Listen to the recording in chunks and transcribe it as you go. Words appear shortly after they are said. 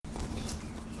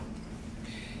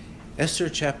Esther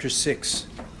chapter 6.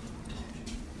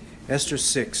 Esther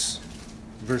 6,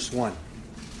 verse 1.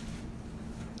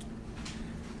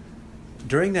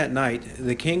 During that night,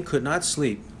 the king could not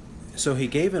sleep, so he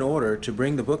gave an order to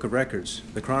bring the book of records,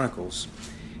 the Chronicles,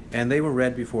 and they were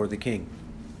read before the king.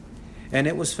 And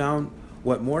it was found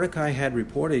what Mordecai had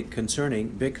reported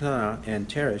concerning Bigthana and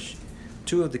Teresh,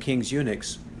 two of the king's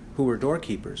eunuchs, who were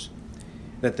doorkeepers,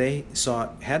 that they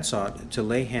had sought to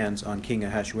lay hands on King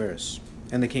Ahasuerus.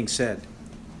 And the king said,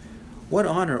 "What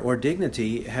honor or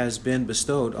dignity has been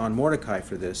bestowed on Mordecai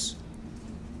for this?"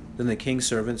 Then the king's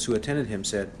servants who attended him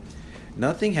said,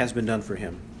 "Nothing has been done for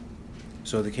him."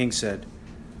 So the king said,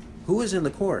 "Who is in the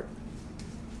court?"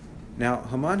 Now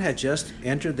Haman had just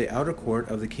entered the outer court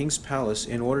of the king's palace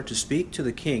in order to speak to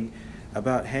the king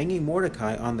about hanging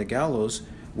Mordecai on the gallows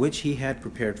which he had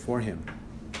prepared for him.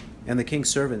 And the king's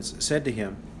servants said to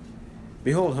him,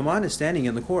 "Behold, Haman is standing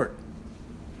in the court."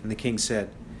 And the king said,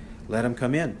 "Let him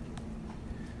come in."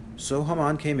 So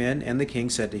Haman came in, and the king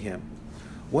said to him,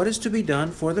 "What is to be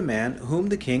done for the man whom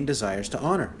the king desires to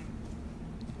honor?"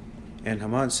 And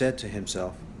Haman said to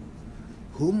himself,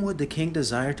 "Whom would the king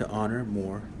desire to honor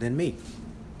more than me?"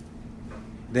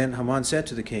 Then Haman said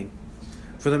to the king,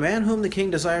 "For the man whom the king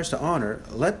desires to honor,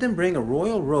 let them bring a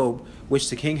royal robe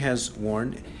which the king has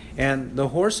worn, and the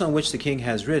horse on which the king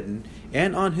has ridden,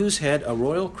 and on whose head a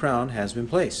royal crown has been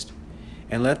placed.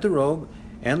 And let the robe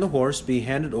and the horse be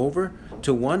handed over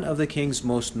to one of the king's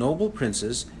most noble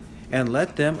princes, and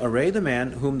let them array the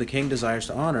man whom the king desires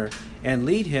to honor, and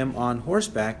lead him on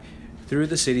horseback through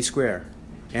the city square,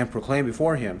 and proclaim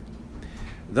before him,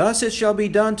 'Thus it shall be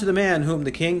done to the man whom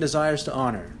the king desires to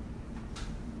honor.'"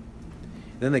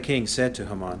 Then the king said to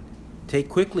Haman, "Take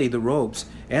quickly the robes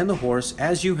and the horse,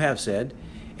 as you have said,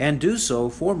 and do so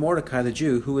for Mordecai the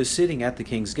Jew, who is sitting at the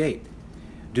king's gate.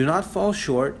 Do not fall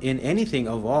short in anything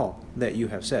of all that you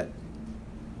have said."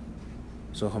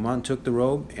 So Haman took the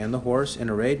robe and the horse, and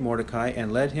arrayed Mordecai,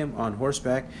 and led him on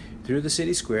horseback through the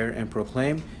city square, and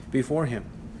proclaimed before him,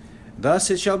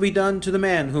 "Thus it shall be done to the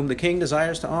man whom the king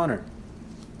desires to honor."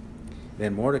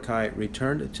 Then Mordecai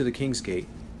returned to the king's gate,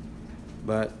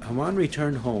 but Haman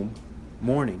returned home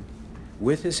mourning,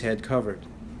 with his head covered.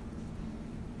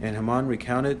 And Haman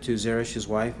recounted to Zeresh his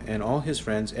wife and all his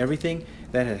friends everything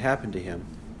that had happened to him.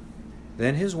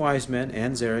 Then his wise men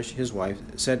and Zeresh his wife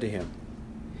said to him,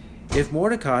 "If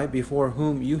Mordecai, before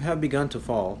whom you have begun to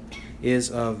fall,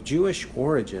 is of Jewish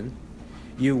origin,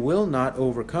 you will not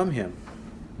overcome him,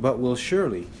 but will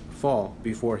surely fall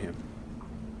before him."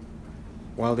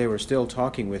 While they were still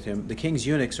talking with him, the king's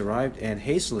eunuchs arrived and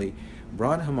hastily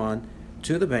brought Haman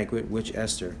to the banquet which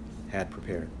Esther had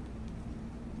prepared.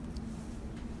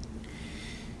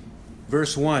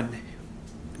 Verse 1,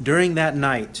 during that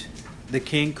night, the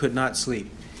king could not sleep.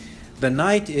 The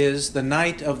night is the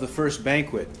night of the first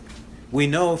banquet. We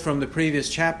know from the previous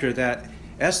chapter that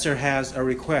Esther has a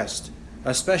request,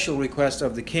 a special request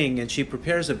of the king, and she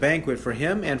prepares a banquet for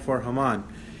him and for Haman.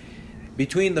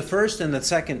 Between the first and the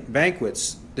second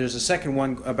banquets, there's a second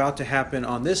one about to happen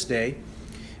on this day,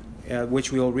 which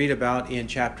we'll read about in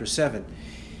chapter 7.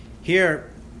 Here,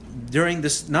 during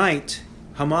this night,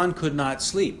 Haman could not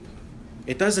sleep.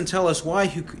 It doesn't tell us why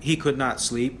he could not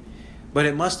sleep, but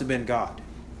it must have been God.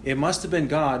 It must have been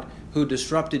God who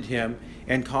disrupted him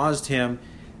and caused him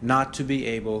not to be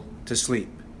able to sleep.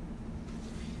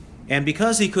 And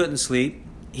because he couldn't sleep,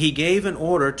 he gave an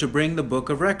order to bring the book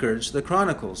of records, the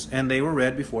Chronicles, and they were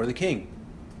read before the king.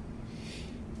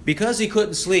 Because he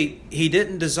couldn't sleep, he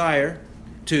didn't desire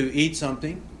to eat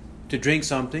something, to drink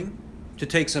something, to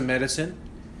take some medicine,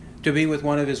 to be with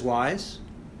one of his wives,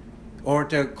 or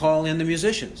to call in the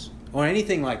musicians, or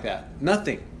anything like that.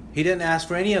 Nothing. He didn't ask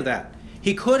for any of that.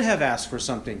 He could have asked for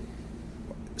something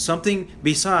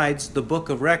besides the book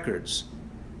of records,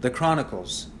 the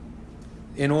Chronicles,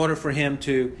 in order for him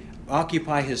to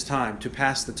occupy his time, to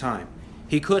pass the time.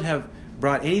 He could have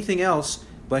brought anything else,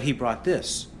 but he brought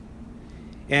this.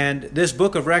 And this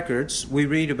book of records, we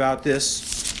read about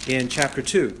this in chapter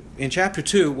 2. In chapter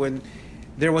 2, when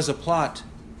there was a plot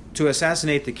to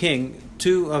assassinate the king,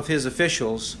 two of his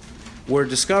officials were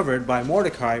discovered by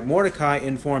Mordecai. Mordecai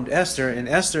informed Esther, and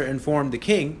Esther informed the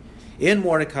king in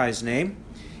Mordecai's name.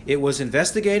 It was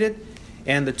investigated,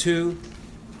 and the two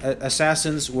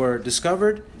assassins were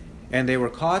discovered, and they were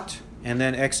caught and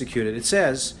then executed. It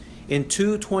says in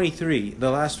 2:23,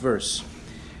 the last verse,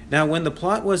 "Now when the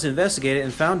plot was investigated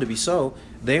and found to be so,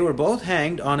 they were both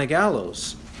hanged on a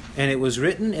gallows, and it was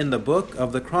written in the book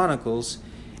of the Chronicles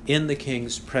in the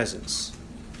king's presence."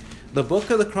 The book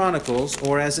of the Chronicles,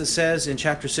 or as it says in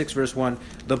chapter 6, verse 1,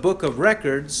 the book of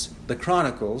records, the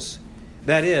Chronicles,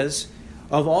 that is,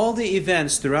 Of all the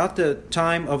events throughout the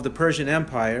time of the Persian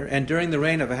Empire and during the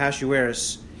reign of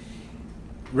Ahasuerus,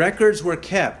 records were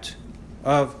kept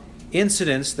of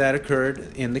incidents that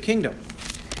occurred in the kingdom.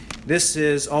 This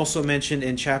is also mentioned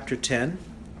in chapter 10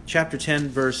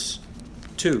 verse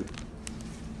 2.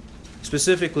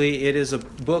 Specifically, it is a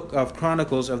book of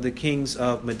chronicles of the kings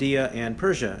of Media and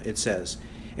Persia, it says,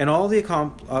 and all the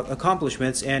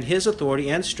accomplishments and his authority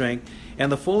and strength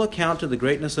and the full account of the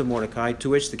greatness of Mordecai to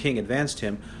which the king advanced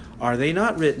him, are they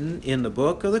not written in the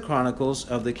book of the chronicles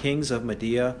of the kings of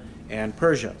Media and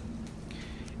Persia?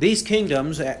 These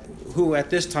kingdoms, who at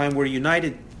this time were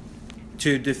united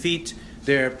to defeat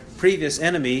their previous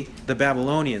enemy, the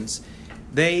Babylonians,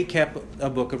 they kept a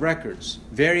book of records.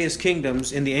 Various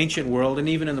kingdoms in the ancient world and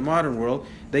even in the modern world,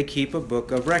 they keep a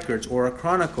book of records or a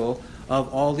chronicle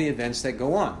of all the events that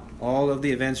go on, all of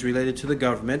the events related to the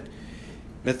government,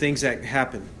 the things that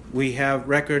happen. We have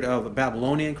record of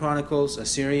Babylonian chronicles,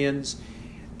 Assyrians,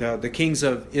 the kings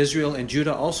of Israel and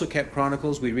Judah also kept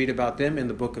chronicles. We read about them in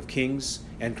the book of Kings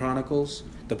and Chronicles.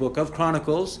 The book of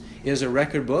Chronicles is a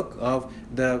record book of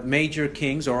the major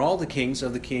kings, or all the kings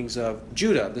of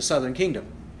Judah, the southern kingdom.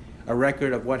 A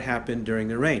record of what happened during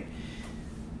their reign.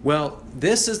 Well,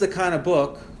 this is the kind of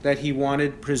book that he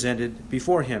wanted presented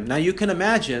before him. Now you can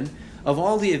imagine, of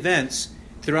all the events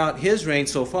throughout his reign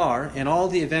so far, and all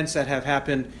the events that have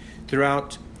happened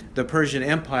throughout the Persian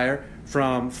Empire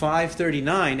from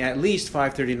 539, at least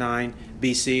 539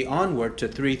 BC onward to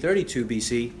 332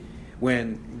 BC,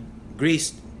 when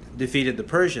Greece defeated the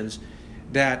Persians,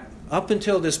 that up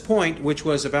until this point, which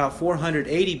was about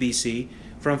 480 BC,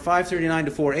 from 539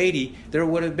 to 480, there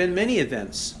would have been many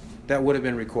events that would have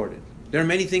been recorded. There are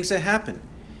many things that happened.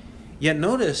 Yet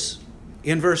notice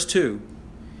in verse 2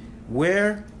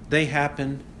 where they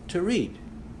happened to read.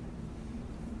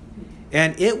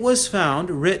 And it was found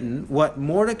written what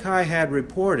Mordecai had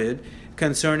reported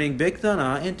concerning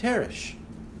Bigthana and Teresh,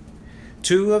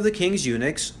 two of the king's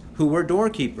eunuchs who were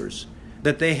doorkeepers,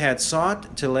 that they had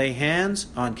sought to lay hands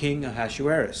on King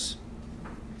Ahasuerus.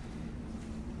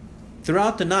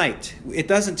 Throughout the night, it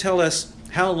doesn't tell us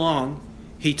how long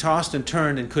he tossed and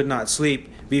turned and could not sleep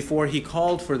before he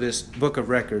called for this book of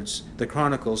records, the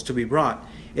Chronicles, to be brought.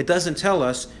 It doesn't tell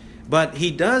us, but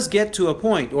he does get to a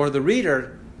point, or the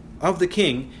reader of the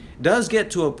king does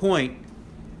get to a point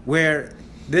where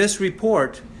this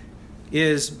report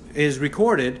is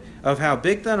recorded of how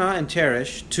Bigthana and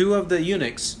Teresh, two of the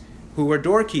eunuchs who were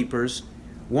doorkeepers,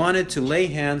 wanted to lay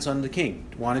hands on the king,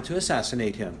 wanted to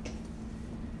assassinate him.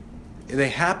 They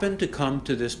happened to come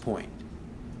to this point.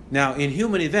 Now, in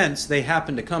human events, they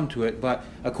happened to come to it, but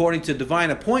according to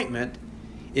divine appointment,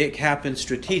 it happened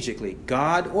strategically.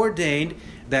 God ordained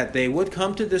that they would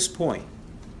come to this point.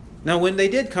 Now, when they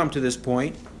did come to this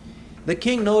point, the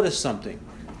king noticed something.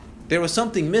 There was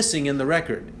something missing in the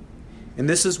record. And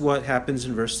this is what happens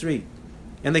in verse 3.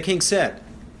 And the king said,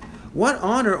 "What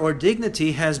honor or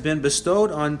dignity has been bestowed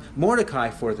on Mordecai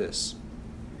for this?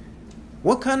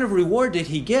 What kind of reward did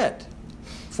he get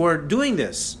for doing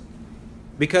this?"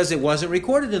 Because it wasn't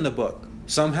recorded in the book.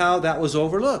 Somehow that was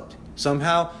overlooked.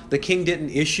 Somehow the king didn't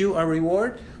issue a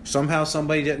reward. Somehow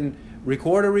somebody didn't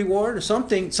record a reward. Or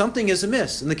something is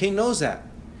amiss, and the king knows that.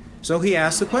 So he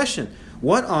asks the question,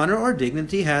 what honor or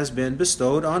dignity has been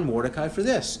bestowed on Mordecai for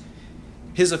this?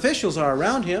 His officials are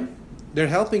around him. They're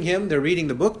helping him. They're reading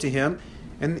the book to him.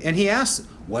 And he asks,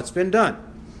 what's been done?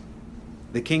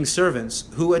 The king's servants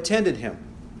who attended him,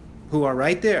 who are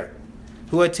right there,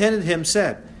 who attended him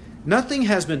said, nothing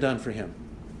has been done for him.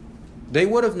 They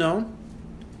would have known.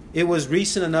 It was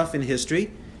recent enough in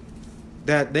history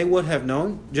that they would have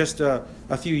known just a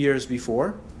few years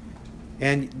before.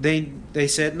 And they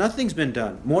said, nothing's been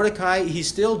done. Mordecai, he's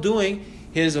still doing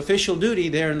his official duty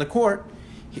there in the court.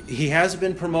 He hasn't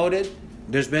been promoted.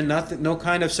 There's been nothing, no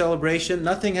kind of celebration.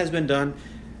 Nothing has been done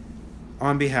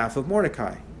on behalf of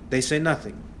Mordecai. They say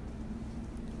nothing.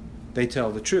 They tell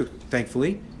the truth,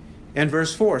 thankfully. And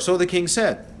verse 4, so the king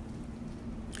said,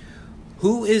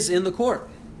 who is in the court?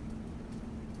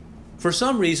 For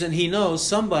some reason, he knows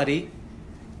somebody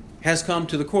has come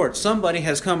to the court. Somebody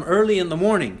has come early in the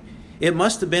morning. It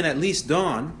must have been at least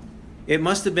dawn. It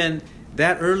must have been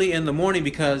that early in the morning,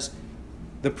 because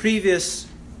the previous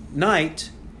night,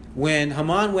 when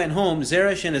Haman went home,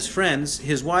 Zeresh and his friends,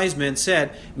 his wise men,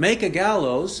 said, make a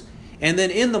gallows, and then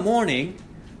in the morning,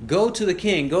 go to the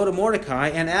king, go to Mordecai,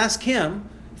 and ask him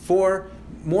for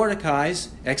Mordecai's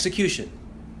execution.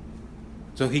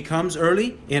 So he comes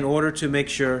early in order to make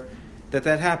sure that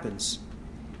that happens.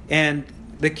 And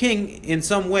the king, in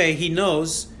some way, he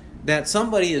knows that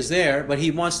somebody is there, but he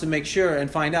wants to make sure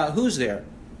and find out who's there.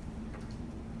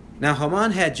 Now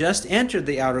Haman had just entered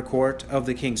the outer court of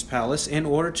the king's palace in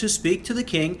order to speak to the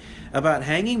king about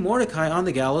hanging Mordecai on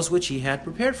the gallows which he had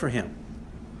prepared for him.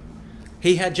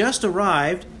 He had just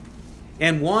arrived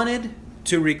and wanted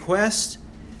to request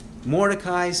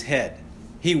Mordecai's head.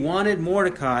 He wanted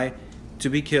Mordecai to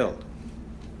be killed.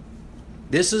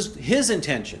 This is his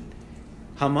intention.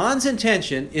 Haman's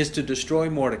intention is to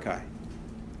destroy Mordecai.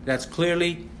 That's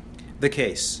clearly the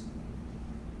case.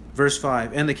 Verse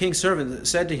 5, and the king's servant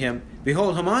said to him,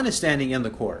 behold, Haman is standing in the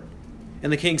court.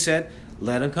 And the king said,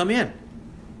 let him come in.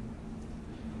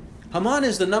 Haman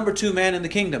is the number 2 man in the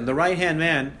kingdom, the right-hand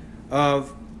man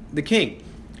of the king.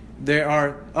 There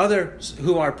are others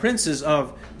who are princes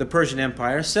of the Persian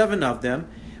Empire, 7 of them,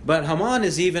 but Haman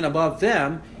is even above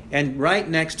them and right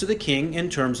next to the king in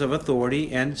terms of authority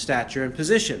and stature and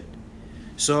position.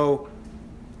 So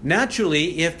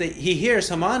naturally, if he hears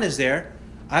Haman is there,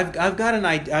 I've got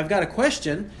a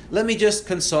question. Let me just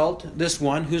consult this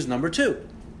one who's number 2.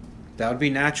 That would be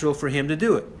natural for him to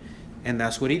do it. And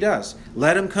that's what he does.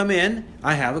 Let him come in.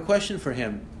 I have a question for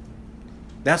him.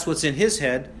 That's what's in his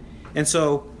head. And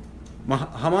so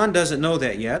Haman doesn't know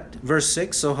that yet. Verse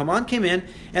 6, so Haman came in,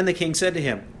 and the king said to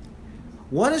him,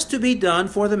 what is to be done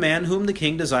for the man whom the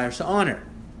king desires to honor?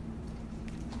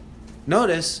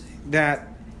 Notice that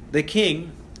the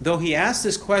king, though he asked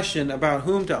this question about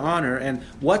whom to honor and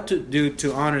what to do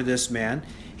to honor this man,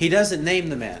 he doesn't name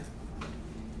the man.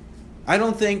 I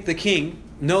don't think the king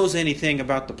knows anything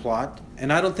about the plot,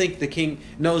 and I don't think the king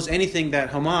knows anything that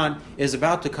Haman is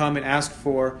about to come and ask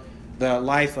for the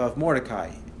life of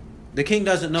Mordecai. The king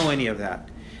doesn't know any of that.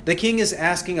 The king is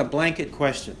asking a blanket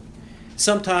question.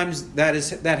 Sometimes that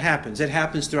happens. It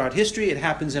happens throughout history. It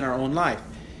happens in our own life,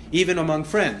 even among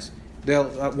friends.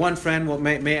 One friend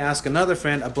may ask another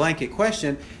friend a blanket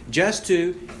question just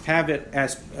to have it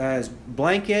as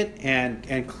blanket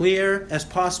and clear as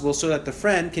possible so that the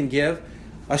friend can give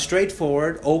a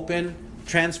straightforward, open,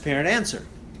 transparent answer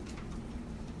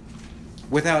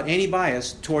without any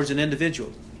bias towards an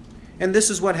individual. And this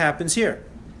is what happens here.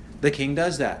 The king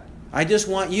does that. I just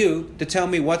want you to tell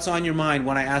me what's on your mind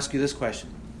when I ask you this question.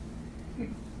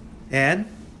 And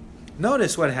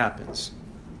notice what happens.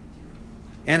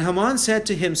 And Haman said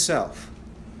to himself,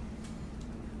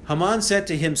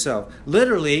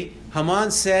 literally,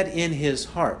 Haman said in his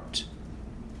heart.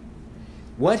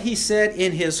 What he said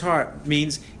in his heart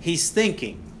means he's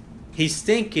thinking. He's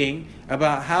thinking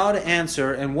about how to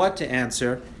answer and what to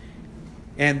answer,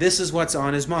 and this is what's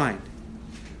on his mind.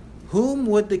 Whom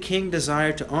would the king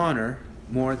desire to honor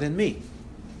more than me?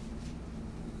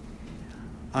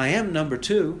 I am number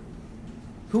 2.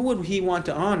 Who would he want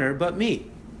to honor but me?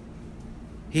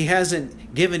 He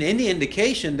hasn't given any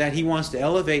indication that he wants to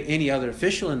elevate any other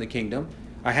official in the kingdom.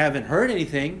 I haven't heard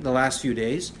anything the last few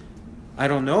days. I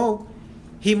don't know.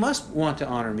 He must want to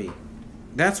honor me.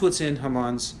 That's what's in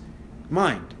Haman's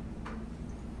mind.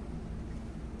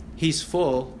 He's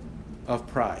full of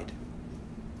pride.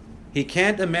 He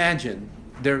can't imagine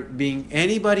there being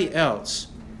anybody else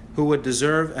who would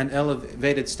deserve an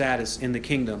elevated status in the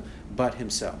kingdom but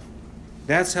himself.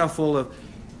 That's how full of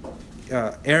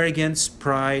arrogance,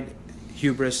 pride,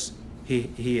 hubris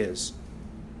he is.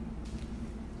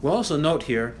 We'll also note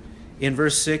here in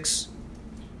verse 6,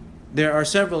 there are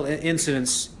several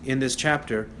incidents in this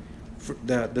chapter.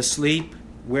 The sleep,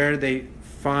 where they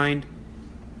find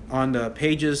on the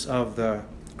pages of the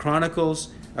Chronicles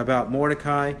about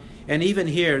Mordecai. And even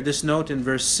here, this note in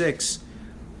verse 6,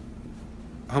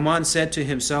 Haman said to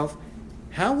himself,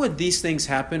 how would these things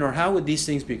happen, or how would these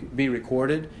things be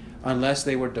recorded unless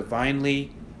they were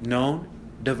divinely known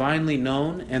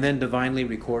and then divinely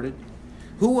recorded?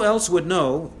 Who else would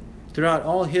know throughout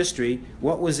all history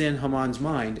what was in Haman's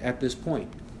mind at this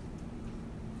point?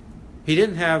 He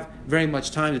didn't have very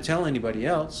much time to tell anybody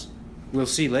else. We'll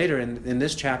see later in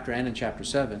this chapter and in chapter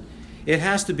 7. It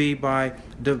has to be by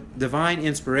divine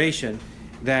inspiration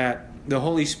that the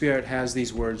Holy Spirit has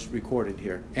these words recorded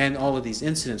here and all of these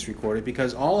incidents recorded,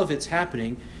 because all of it's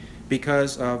happening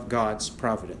because of God's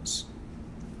providence.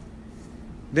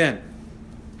 Then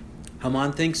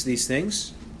Haman thinks these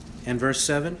things, and verse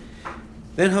 7,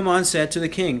 then Haman said to the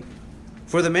king,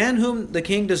 for the man whom the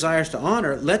king desires to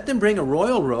honor, let them bring a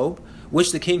royal robe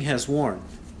which the king has worn.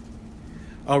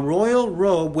 A royal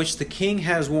robe which the king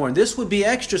has worn. This would be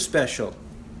extra special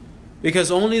because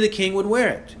only the king would wear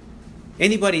it.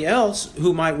 Anybody else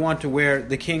who might want to wear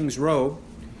the king's robe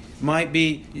might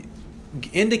be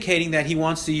indicating that he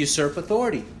wants to usurp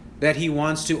authority, that he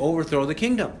wants to overthrow the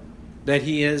kingdom, that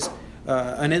he is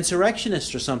an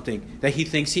insurrectionist or something, that he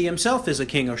thinks he himself is a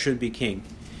king or should be king.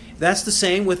 That's the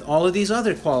same with all of these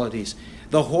other qualities.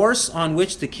 The horse on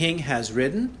which the king has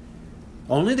ridden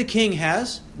Only the king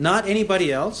has, not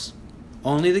anybody else,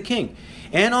 only the king.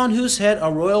 And on whose head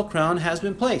a royal crown has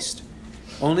been placed.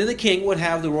 Only the king would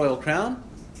have the royal crown,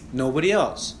 nobody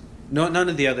else. No, none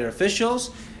of the other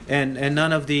officials, and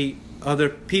none of the other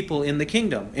people in the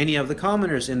kingdom, any of the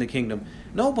commoners in the kingdom.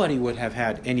 Nobody would have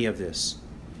had any of this.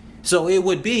 So it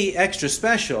would be extra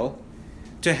special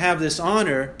to have this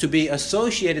honor, to be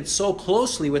associated so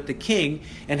closely with the king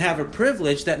and have a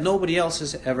privilege that nobody else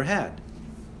has ever had.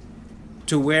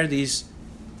 To wear these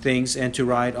things and to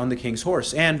ride on the king's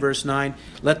horse. And verse 9,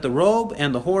 let the robe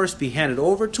and the horse be handed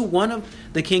over to one of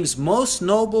the king's most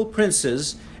noble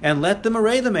princes, and let them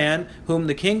array the man whom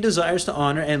the king desires to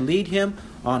honor, and lead him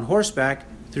on horseback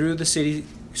through the city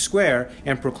square,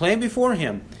 and proclaim before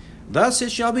him, thus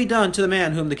it shall be done to the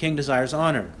man whom the king desires to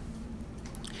honor.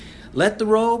 Let the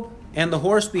robe and the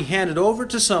horse be handed over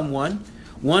to someone,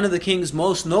 one of the king's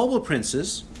most noble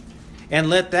princes, and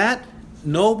let that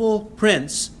noble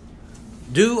prince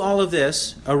do all of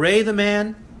this, array the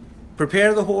man,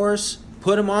 prepare the horse,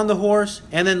 put him on the horse,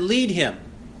 and then lead him.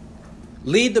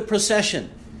 Lead the procession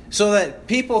so that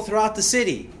people throughout the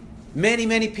city,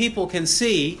 many people can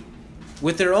see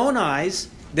with their own eyes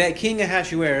that King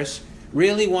Ahasuerus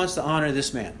really wants to honor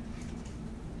this man.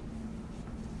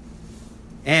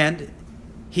 And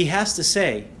he has to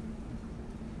say,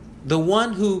 the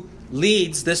one who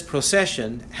leads this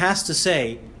procession has to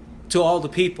say to all the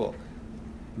people,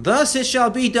 thus it shall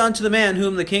be done to the man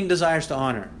whom the king desires to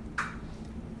honor.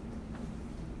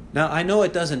 Now, I know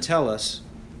it doesn't tell us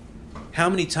how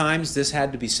many times this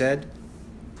had to be said,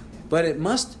 but it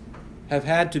must have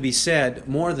had to be said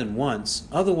more than once.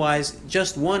 Otherwise,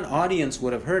 just one audience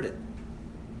would have heard it.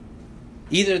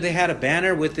 Either they had a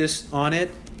banner with this on it,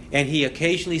 and he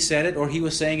occasionally said it, or he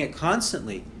was saying it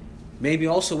constantly, maybe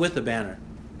also with a banner,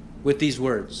 with these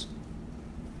words.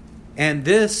 And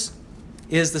this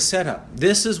is the setup.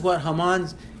 This is what Haman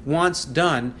wants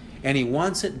done, and he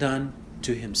wants it done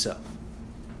to himself.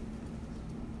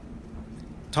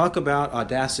 Talk about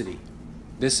audacity.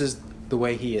 This is the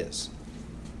way he is.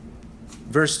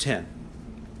 Verse 10.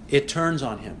 It turns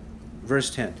on him. Verse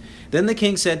 10. Then the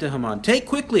king said to Haman, take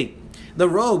quickly the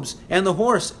robes and the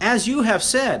horse, as you have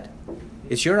said.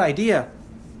 It's your idea.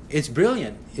 It's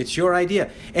brilliant. It's your idea.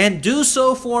 And do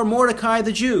so for Mordecai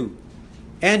the Jew.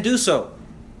 And do so.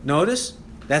 Notice,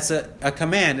 that's a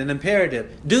command, an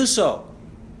imperative. Do so.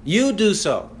 You do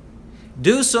so.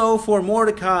 Do so for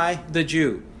Mordecai the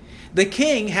Jew. The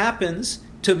king happens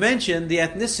to mention the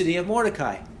ethnicity of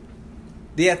Mordecai.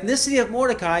 The ethnicity of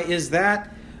Mordecai is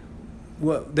that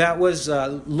was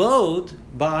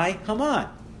loathed by Haman.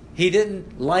 He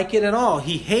didn't like it at all.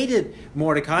 He hated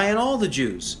Mordecai and all the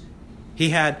Jews. He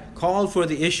had called for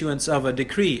the issuance of a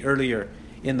decree earlier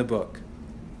in the book.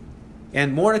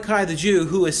 And Mordecai the Jew,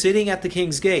 who is sitting at the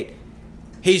king's gate,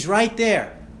 he's right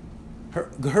there.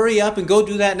 Hurry up and go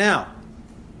do that now.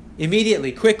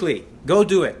 Immediately, quickly, go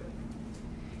do it.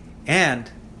 And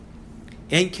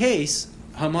in case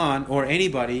Haman or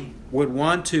anybody would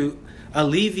want to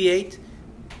alleviate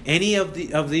any of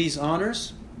these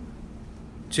honors,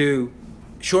 to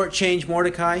shortchange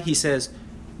Mordecai, he says,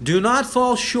 do not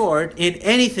fall short in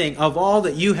anything of all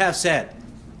that you have said.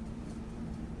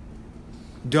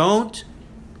 Don't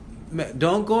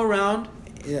go around,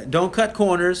 don't cut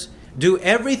corners. Do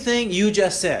everything you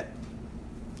just said.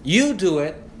 You do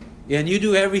it, and you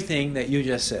do everything that you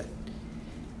just said.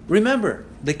 Remember,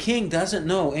 the king doesn't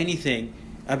know anything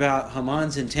about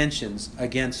Haman's intentions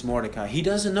against Mordecai. He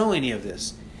doesn't know any of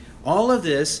this. All of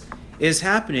this is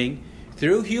happening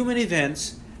through human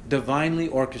events, divinely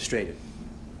orchestrated.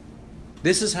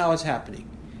 This is how it's happening.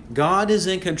 God is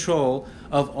in control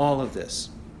of all of this.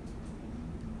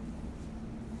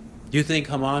 Do you think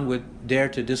Haman would dare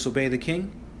to disobey the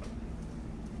king?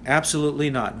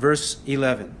 Absolutely not. Verse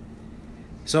 11.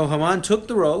 So Haman took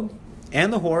the robe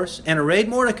and the horse and arrayed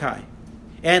Mordecai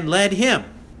and led him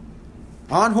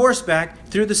on horseback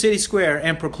through the city square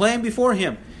and proclaimed before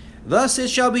him, thus it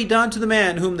shall be done to the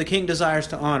man whom the king desires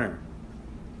to honor.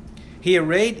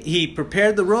 He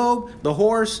prepared the robe, the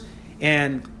horse,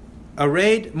 and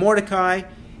arrayed Mordecai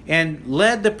and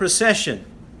led the procession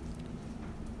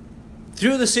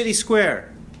through the city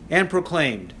square and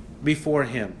proclaimed before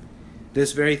him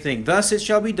this very thing. Thus it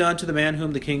shall be done to the man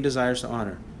whom the king desires to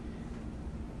honor.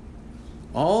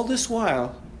 All this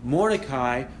while,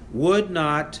 Mordecai would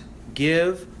not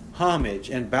give homage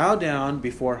and bow down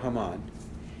before Haman.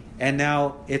 And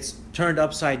now it's turned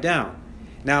upside down.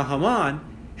 Now Haman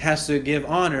has to give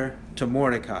honor to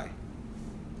Mordecai.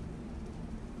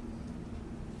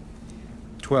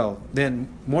 12. Then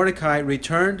Mordecai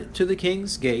returned to the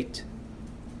king's gate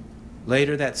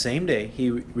Later that same day, he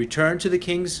returned to the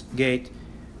king's gate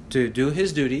to do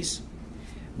his duties.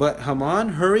 But Haman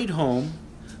hurried home,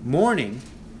 mourning,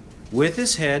 with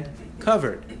his head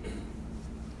covered.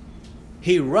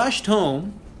 He rushed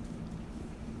home,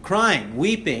 crying,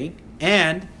 weeping,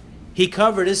 and he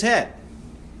covered his head.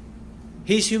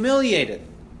 He's humiliated.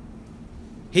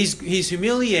 He's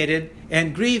humiliated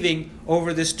and grieving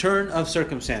over this turn of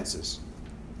circumstances.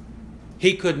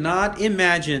 He could not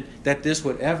imagine that this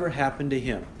would ever happen to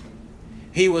him.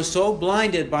 He was so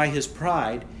blinded by his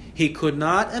pride, he could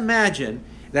not imagine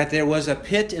that there was a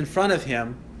pit in front of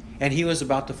him and he was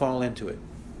about to fall into it.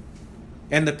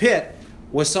 And the pit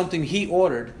was something he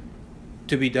ordered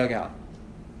to be dug out.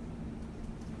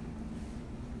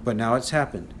 But now it's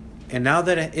happened. And now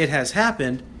that it has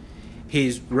happened,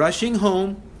 he's rushing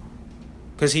home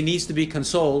because he needs to be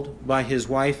consoled by his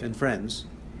wife and friends.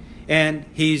 And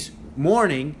he's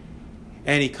mourning,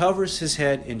 and he covers his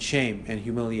head in shame and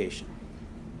humiliation.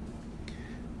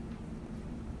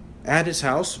 At his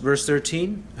house, verse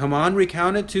 13, Haman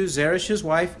recounted to Zeresh his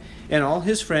wife and all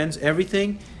his friends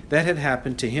everything that had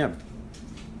happened to him.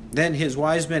 Then his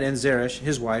wise men and Zeresh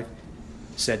his wife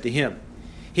said to him.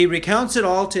 He recounts it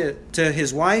all to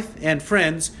his wife and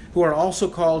friends, who are also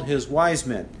called his wise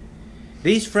men.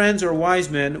 These friends or wise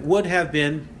men would have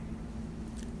been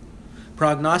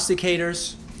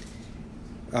prognosticators,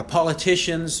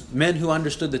 politicians, men who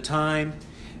understood the time,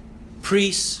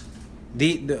 priests,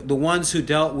 the ones who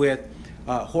dealt with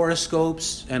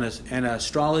horoscopes and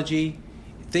astrology,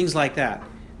 things like that.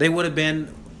 They would have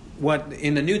been what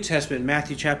in the New Testament,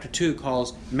 Matthew chapter 2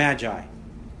 calls magi.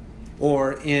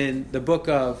 Or in the book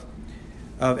of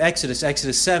Exodus,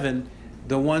 Exodus 7,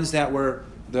 the ones that were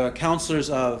the counselors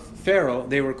of Pharaoh,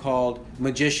 they were called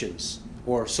magicians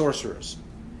or sorcerers.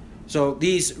 So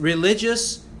these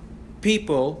religious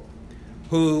people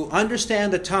who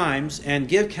understand the times and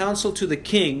give counsel to the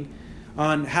king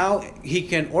on how he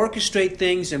can orchestrate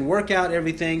things and work out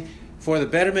everything for the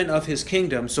betterment of his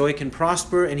kingdom so it can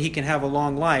prosper and he can have a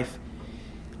long life.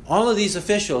 All of these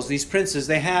officials, these princes,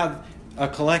 they have a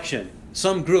collection,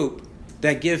 some group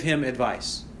that give him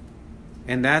advice.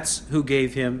 And that's who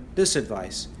gave him this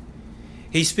advice.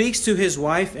 He speaks to his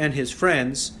wife and his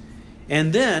friends,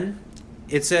 and then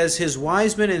it says his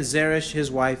wise men and Zeresh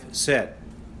his wife said.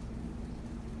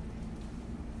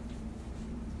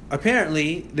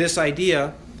 Apparently, this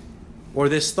idea or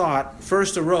this thought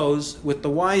first arose with the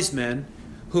wise men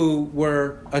who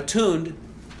were attuned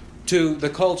to the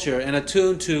culture and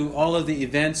attuned to all of the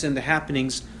events and the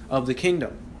happenings of the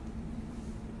kingdom.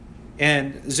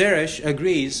 And Zeresh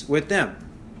agrees with them.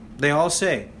 They all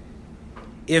say,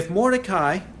 if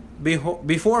Mordecai,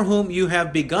 before whom you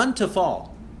have begun to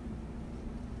fall,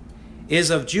 is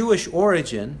of Jewish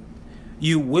origin,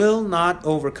 you will not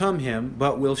overcome him,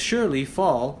 but will surely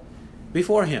fall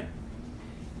before him.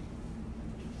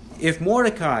 If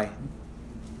Mordecai,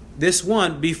 this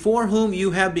one before whom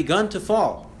you have begun to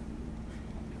fall,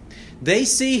 they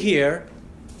see here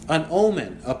an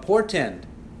omen, a portend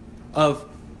of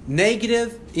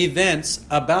negative events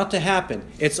about to happen.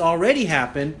 It's already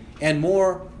happened, and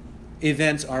more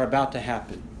events are about to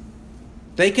happen.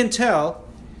 They can tell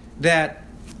that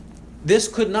this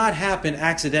could not happen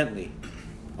accidentally.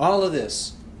 All of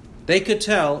this, they could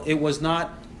tell it was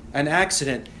not an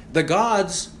accident. The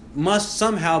gods must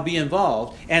somehow be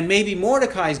involved, and maybe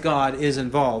Mordecai's God is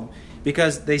involved,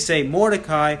 because they say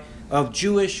Mordecai of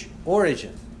Jewish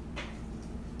origin.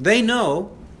 They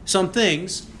know some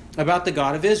things about the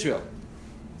God of Israel.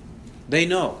 They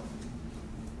know.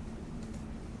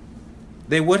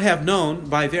 They would have known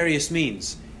by various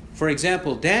means. For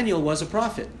example, Daniel was a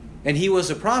prophet, and he was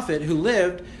a prophet who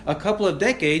lived a couple of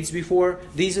decades before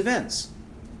these events.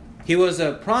 He was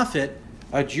a prophet,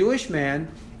 a Jewish man,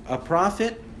 a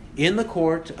prophet in the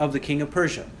court of the king of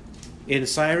Persia, in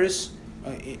Cyrus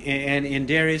and in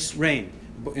Darius' reign,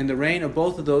 in the reign of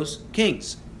both of those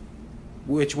kings,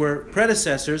 which were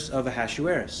predecessors of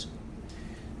Ahasuerus.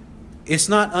 It's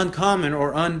not uncommon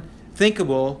or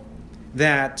unthinkable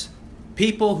that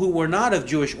people who were not of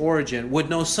Jewish origin would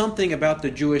know something about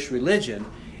the Jewish religion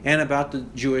and about the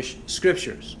Jewish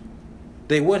scriptures.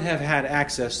 They would have had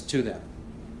access to them.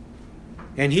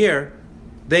 And here,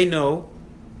 they know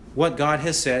what God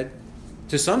has said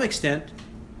to some extent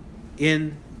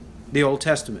in the Old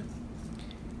Testament.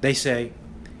 They say,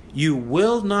 you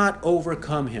will not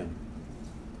overcome him.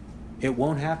 It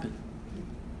won't happen.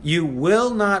 You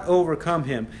will not overcome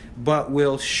him, but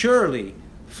will surely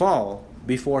fall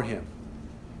before him.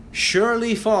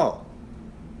 Surely fall.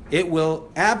 It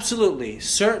will absolutely,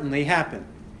 certainly happen.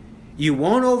 You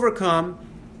won't overcome,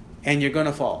 and you're going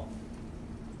to fall.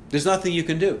 There's nothing you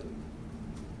can do.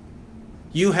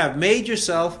 You have made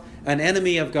yourself an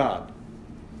enemy of God.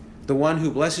 The one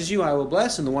who blesses you I will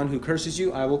bless, and the one who curses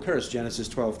you I will curse. Genesis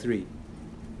 12:3.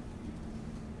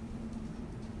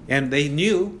 And they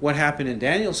knew what happened in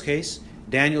Daniel's case.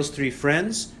 Daniel's 3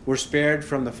 friends were spared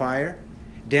from the fire.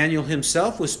 Daniel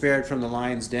himself was spared from the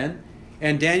lion's den.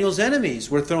 And Daniel's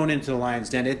enemies were thrown into the lion's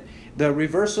den. The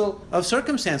reversal of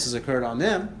circumstances occurred on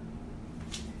them.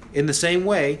 In the same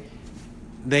way,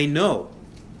 they know.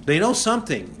 They know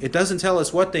something. It doesn't tell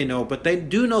us what they know, but they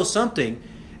do know something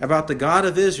about the God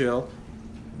of Israel,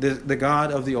 the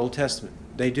God of the Old Testament.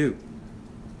 They do.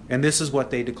 And this is what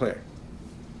they declare.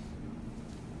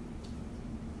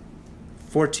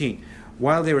 14.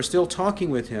 While they were still talking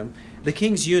with him, the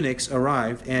king's eunuchs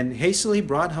arrived and hastily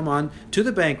brought Haman to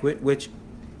the banquet which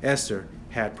Esther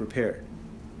had prepared.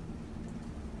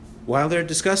 While they're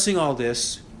discussing all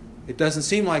this, it doesn't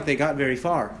seem like they got very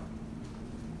far.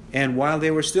 And while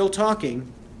they were still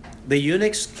talking, the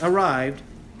eunuchs arrived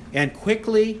and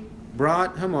quickly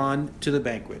brought Haman to the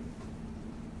banquet.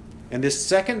 And this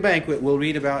second banquet we'll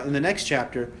read about in the next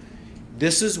chapter.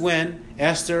 This is when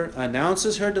Esther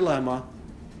announces her dilemma.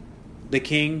 The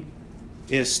king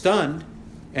is stunned,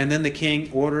 and then the king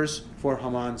orders for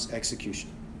Haman's execution.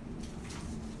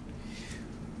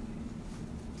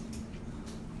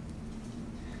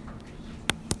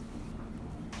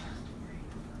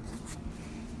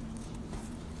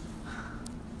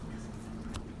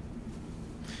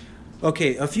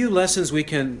 Okay, a few lessons we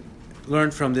can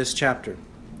learn from this chapter.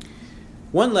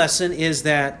 One lesson is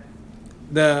that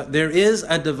there is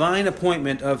a divine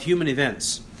appointment of human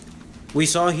events. We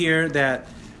saw here that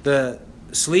the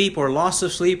sleep or loss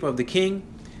of sleep of the king,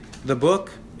 the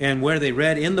book, and where they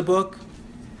read in the book,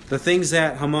 the things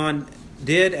that Haman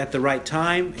did at the right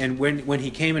time, and when he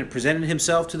came and presented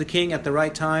himself to the king at the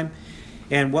right time,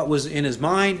 and what was in his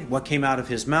mind, what came out of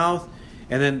his mouth,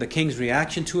 and then the king's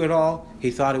reaction to it all.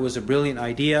 He thought it was a brilliant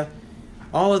idea.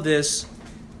 All of this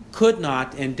could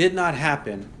not and did not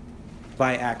happen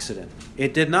by accident.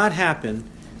 It did not happen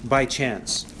by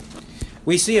chance.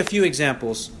 We see a few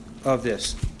examples of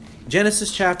this.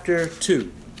 Genesis chapter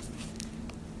 2.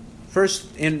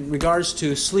 First, in regards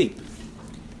to sleep.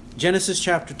 Genesis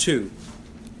chapter 2.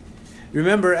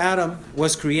 Remember, Adam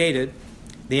was created.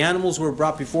 The animals were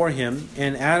brought before him,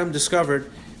 and Adam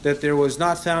discovered that there was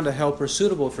not found a helper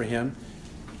suitable for him.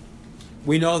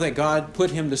 We know that God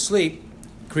put him to sleep,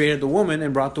 created the woman,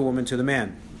 and brought the woman to the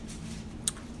man.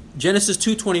 Genesis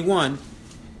 2:21,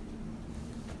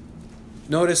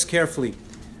 notice carefully.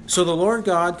 So the Lord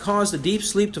God caused a deep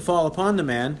sleep to fall upon the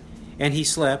man, and he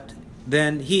slept.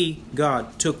 Then he,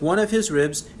 God, took one of his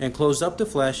ribs and closed up the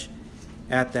flesh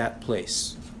at that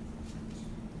place.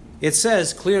 It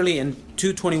says clearly in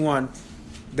 2:21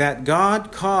 that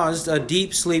God caused a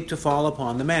deep sleep to fall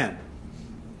upon the man.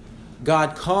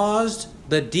 God caused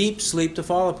the deep sleep to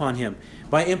fall upon him.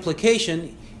 By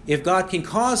implication, if God can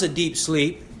cause a deep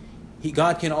sleep,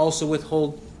 God can also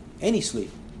withhold any sleep,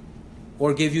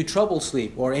 or give you troubled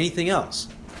sleep, or anything else.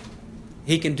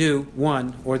 He can do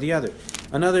one or the other.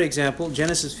 Another example,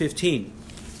 Genesis 15.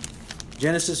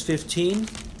 Genesis 15,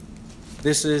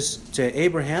 this is to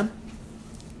Abraham.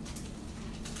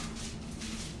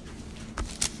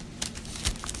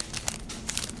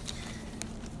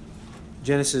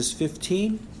 Genesis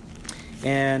 15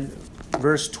 and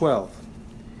verse 12.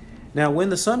 Now when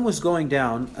the sun was going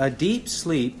down, a deep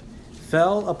sleep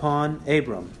fell upon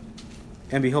Abram,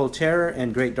 and behold, terror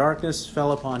and great darkness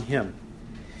fell upon him.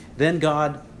 Then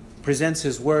God presents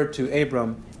his word to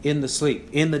Abram in the sleep,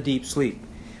 in the deep sleep.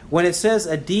 When it says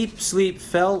a deep sleep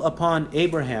fell upon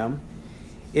Abraham,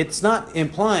 it's not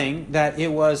implying that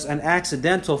it was an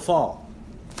accidental fall.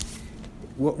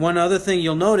 One other thing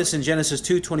you'll notice in Genesis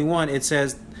 2:21, it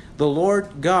says, the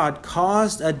Lord God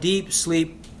caused a deep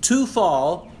sleep to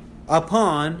fall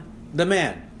upon the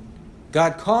man.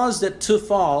 God caused it to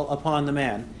fall upon the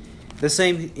man. The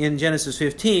same in Genesis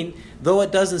 15, though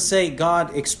it doesn't say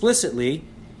God explicitly,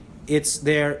 it's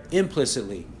there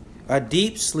implicitly. A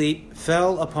deep sleep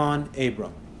fell upon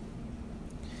Abram.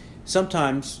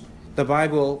 Sometimes the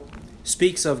Bible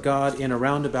speaks of God in a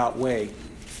roundabout way.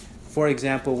 For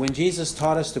example, when Jesus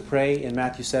taught us to pray in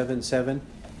Matthew 7:7,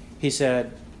 he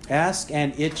said, ask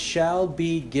and it shall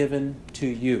be given to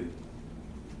you.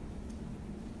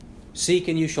 Seek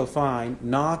and you shall find.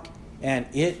 Knock and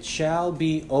it shall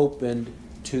be opened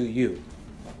to you.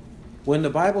 When the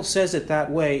Bible says it that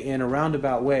way, in a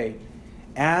roundabout way,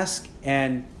 ask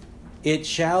and it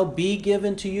shall be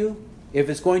given to you. If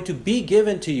it's going to be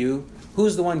given to you,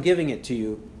 who's the one giving it to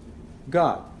you?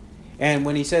 God. And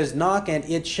when he says knock and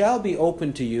it shall be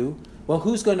opened to you, well,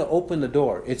 who's going to open the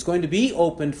door? It's going to be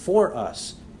opened for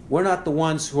us. We're not the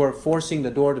ones who are forcing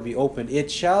the door to be opened. It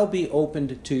shall be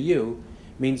opened to you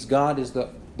means God is the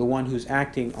one who's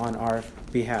acting on our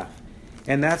behalf.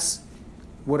 And that's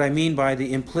what I mean by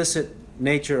the implicit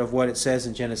nature of what it says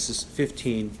in Genesis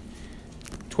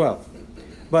 15:12.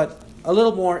 But a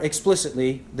little more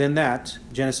explicitly than that,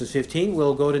 Genesis 15,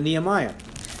 we'll go to Nehemiah.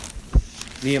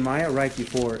 Nehemiah, right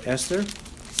before Esther.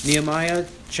 Nehemiah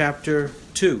chapter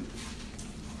 2.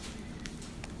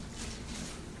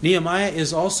 Nehemiah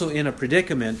is also in a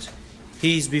predicament.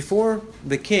 He's before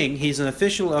the king. He's an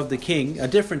official of the king, a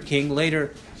different king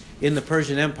later in the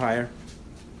Persian Empire,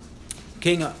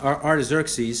 King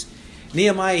Artaxerxes.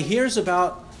 Nehemiah hears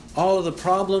about all of the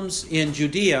problems in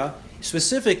Judea,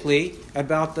 specifically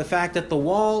about the fact that the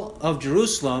wall of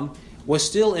Jerusalem was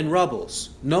still in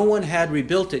rubbles. No one had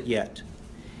rebuilt it yet.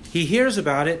 He hears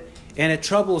about it, and it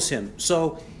troubles him.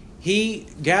 So he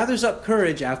gathers up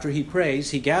courage after he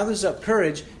prays. He gathers up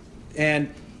courage,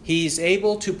 and he's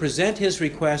able to present his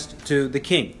request to the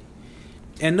king.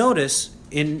 And notice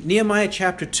in Nehemiah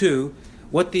chapter 2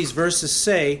 what these verses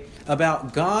say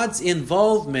about God's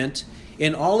involvement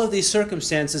in all of these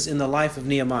circumstances in the life of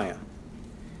Nehemiah.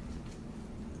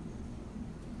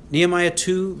 Nehemiah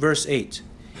 2, verse 8.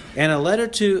 And a letter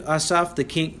to Asaph the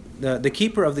king, the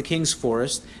keeper of the king's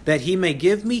forest, that he may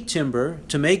give me timber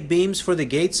to make beams for the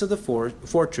gates of the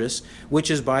fortress, which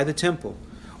is by the temple,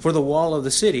 for the wall of the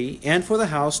city, and for the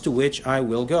house to which I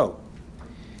will go.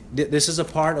 This is a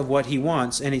part of what he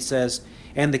wants, and he says,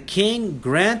 and the king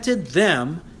granted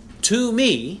them to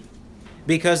me,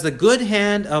 because the good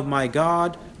hand of my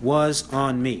God was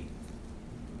on me.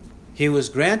 He was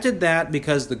granted that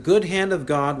because the good hand of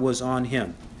God was on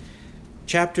him.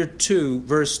 Chapter 2,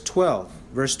 verse 12.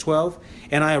 Verse 12,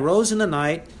 and I arose in the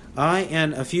night, I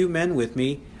and a few men with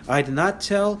me. I did not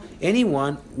tell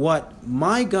anyone what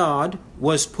my God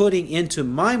was putting into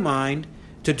my mind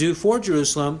to do for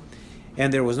Jerusalem,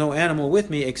 and there was no animal with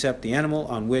me except the animal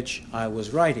on which I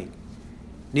was riding.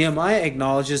 Nehemiah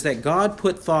acknowledges that God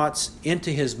put thoughts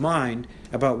into his mind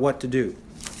about what to do.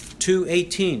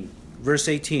 2:18, verse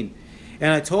 18.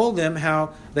 And I told them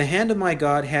how the hand of my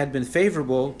God had been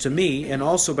favorable to me, and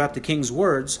also about the king's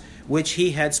words, which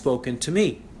he had spoken to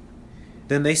me.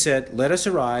 Then they said, let us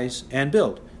arise and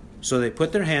build. So they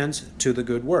put their hands to the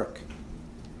good work.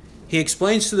 He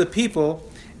explains to the people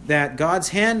that God's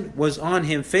hand was on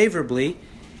him favorably,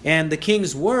 and the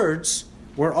king's words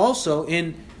were also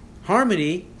in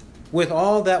harmony with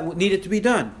all that needed to be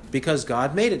done, because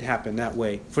God made it happen that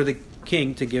way for the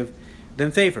king to give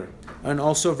them favor. And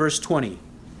also verse 20.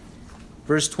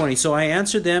 Verse 20, so I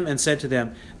answered them and said to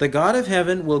them, the God of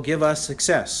heaven will give us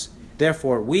success.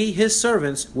 Therefore we, his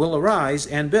servants, will arise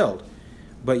and build.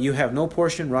 But you have no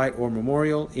portion, right, or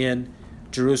memorial in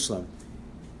Jerusalem.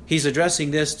 He's addressing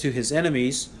this to his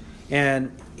enemies,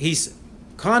 and he's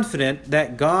confident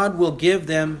that God will give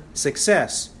them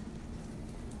success.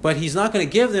 But he's not going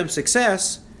to give them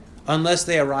success unless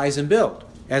they arise and build,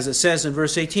 as it says in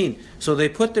verse 18. So they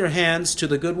put their hands to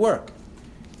the good work.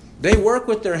 They work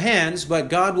with their hands, but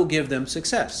God will give them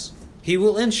success. He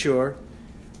will ensure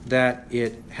that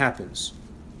it happens.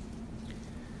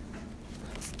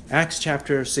 Acts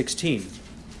chapter 16.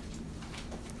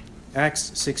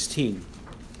 Acts 16.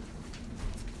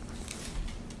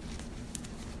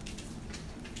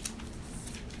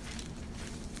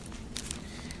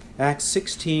 Acts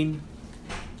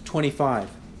 16:25.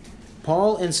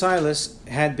 Paul and Silas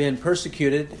had been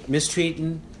persecuted,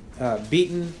 mistreated,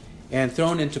 beaten, and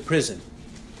thrown into prison.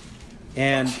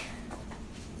 And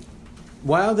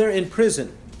while they're in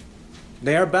prison,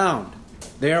 they are bound,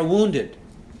 they are wounded.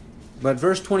 But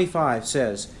verse 25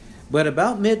 says, but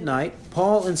about midnight,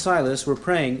 Paul and Silas were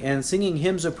praying and singing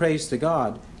hymns of praise to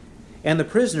God, and the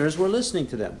prisoners were listening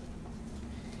to them.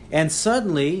 And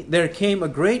suddenly there came a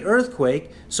great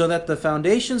earthquake, so that the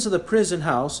foundations of the prison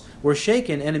house were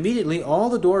shaken, and immediately all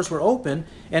the doors were open,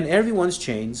 and everyone's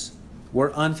chains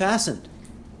were unfastened.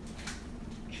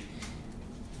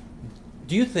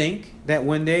 Do you think that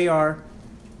when they are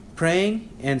praying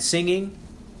and singing,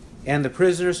 and the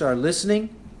prisoners are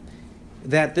listening,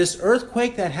 that this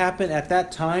earthquake that happened at that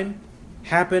time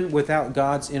happened without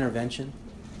God's intervention?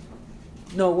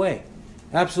 No way.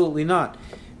 Absolutely not.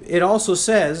 It also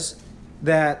says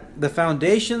that the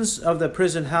foundations of the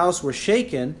prison house were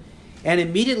shaken, and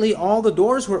immediately all the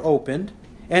doors were opened,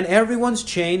 and everyone's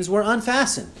chains were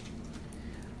unfastened.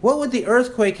 What would the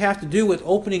earthquake have to do with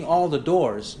opening all the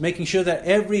doors, making sure that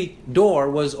every door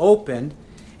was opened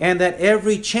and that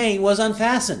every chain was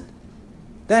unfastened?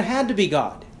 That had to be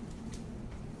God.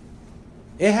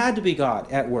 It had to be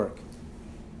God at work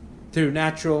through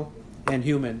natural and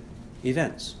human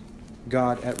events.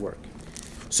 God at work.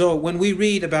 So when we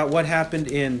read about what happened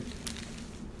in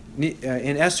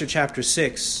Esther chapter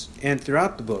 6 and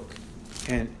throughout the book,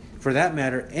 and for that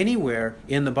matter, anywhere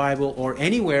in the Bible or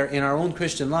anywhere in our own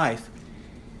Christian life,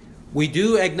 we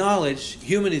do acknowledge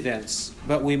human events,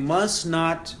 but we must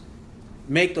not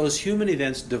make those human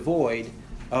events devoid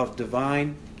of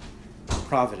divine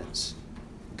providence.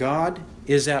 God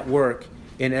is at work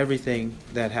in everything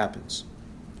that happens.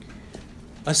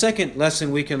 A second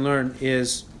lesson we can learn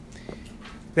is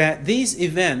that these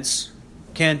events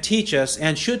can teach us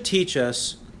and should teach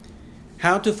us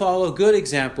how to follow good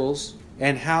examples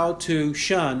and how to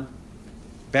shun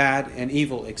bad and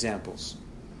evil examples.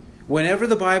 Whenever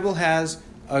the Bible has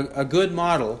a good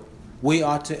model, we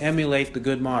ought to emulate the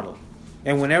good model.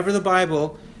 And whenever the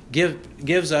Bible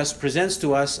presents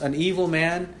to us an evil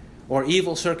man or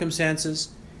evil circumstances,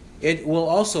 it will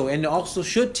also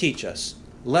should teach us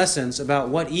lessons about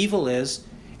what evil is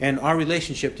and our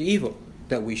relationship to evil,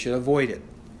 that we should avoid it.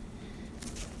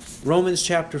 Romans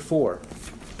chapter 4.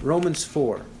 Romans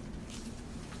 4.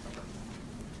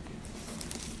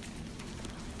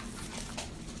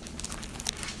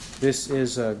 This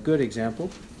is a good example.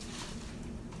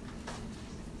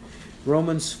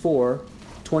 Romans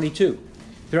 4:22.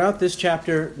 Throughout this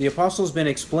chapter, the apostle's been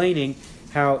explaining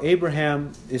how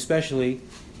Abraham especially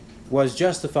was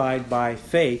justified by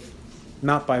faith,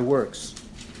 not by works.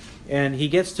 And he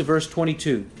gets to verse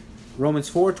 22. Romans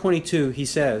 4:22, he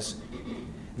says,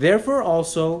 "Therefore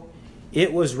also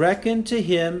it was reckoned to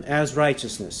him as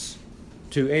righteousness,"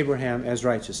 to Abraham as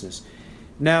righteousness.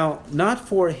 Now, not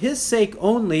for his sake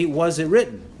only was it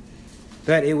written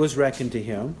that it was reckoned to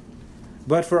him,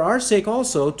 but for our sake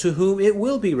also, to whom it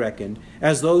will be reckoned,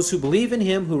 as those who believe in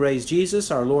him who raised Jesus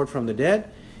our Lord from the dead,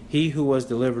 he who was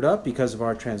delivered up because of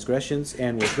our transgressions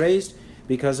and was raised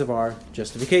because of our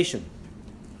justification.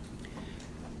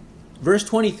 Verse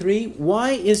 23,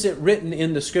 why is it written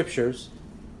in the Scriptures,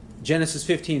 Genesis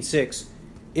 15:6,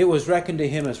 it was reckoned to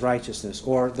him as righteousness,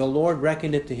 or the Lord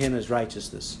reckoned it to him as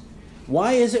righteousness?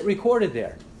 Why is it recorded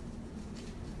there?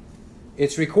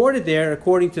 It's recorded there,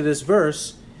 according to this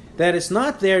verse, that it's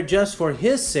not there just for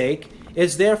his sake,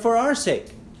 it's there for our sake.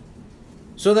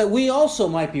 So that we also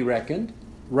might be reckoned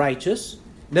righteous,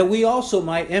 that we also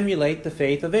might emulate the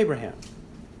faith of Abraham.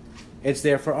 It's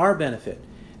there for our benefit.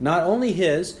 Not only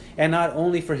his, and not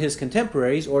only for his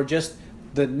contemporaries, or just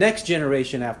the next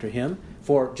generation after him,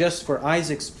 just for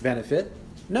Isaac's benefit.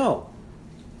 No.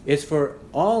 It's for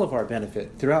all of our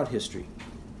benefit throughout history.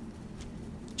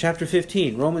 Chapter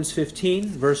 15, Romans 15,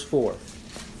 verse 4.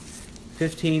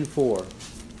 15:4.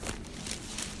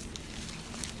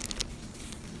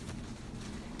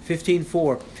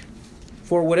 15:4.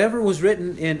 For whatever was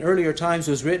written in earlier times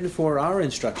was written for our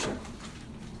instruction.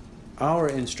 Our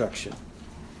instruction.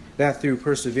 That through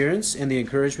perseverance and the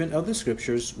encouragement of the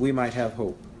Scriptures we might have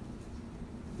hope.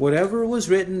 Whatever was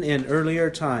written in earlier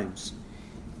times.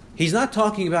 He's not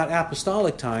talking about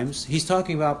apostolic times. He's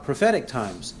talking about prophetic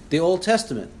times, the Old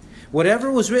Testament.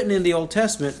 Whatever was written in the Old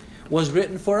Testament was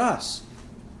written for us,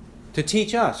 to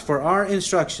teach us, for our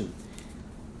instruction.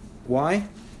 Why?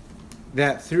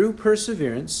 That through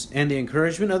perseverance and the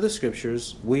encouragement of the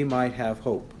Scriptures we might have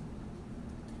hope.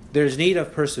 There's need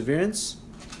of perseverance,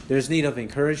 there's need of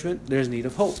encouragement, there's need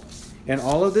of hope. And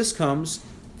all of this comes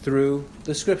through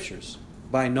the Scriptures,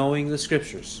 by knowing the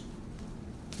Scriptures.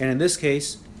 And in this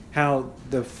case, how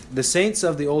the saints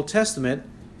of the Old Testament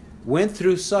went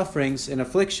through sufferings and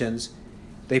afflictions,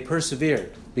 they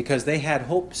persevered because they had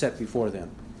hope set before them.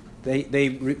 They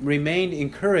remained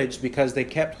encouraged because they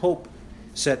kept hope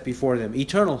set before them,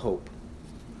 eternal hope,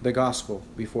 the gospel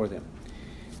before them.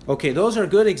 Okay, those are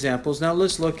good examples. Now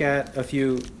let's look at a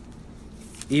few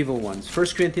evil ones. 1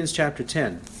 Corinthians chapter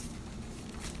 10.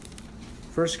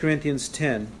 1 Corinthians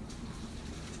 10.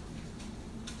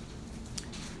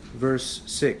 Verse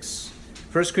 6.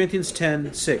 1 Corinthians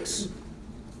 10:6.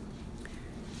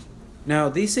 Now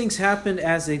these things happened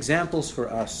as examples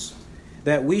for us,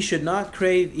 that we should not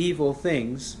crave evil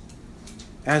things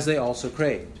as they also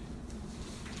craved.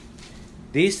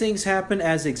 These things happen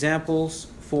as examples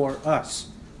for us.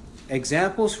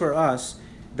 Examples for us,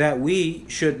 that we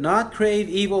should not crave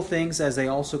evil things as they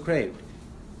also craved.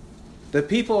 The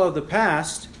people of the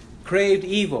past craved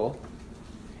evil,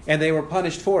 and they were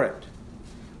punished for it.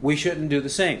 We shouldn't do the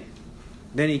same.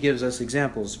 Then he gives us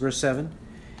examples. Verse 7.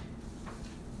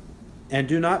 And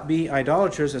do not be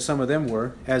idolaters as some of them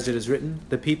were, as it is written,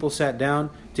 the people sat down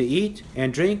to eat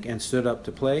and drink and stood up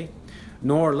to play.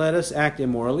 Nor let us act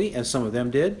immorally, as some of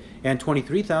them did, and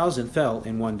 23,000 fell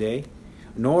in one day.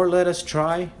 Nor let us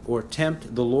try or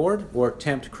tempt the Lord or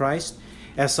tempt Christ,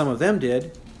 as some of them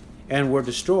did, and were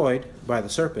destroyed by the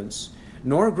serpents.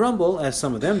 nor grumble as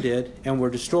some of them did, and were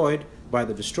destroyed by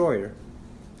the destroyer.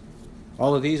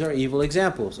 All of these are evil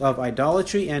examples of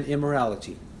idolatry and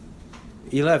immorality.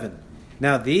 11.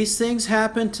 Now these things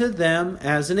happened to them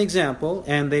as an example,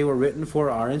 and they were written for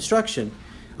our instruction,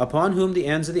 upon whom the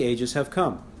ends of the ages have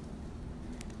come.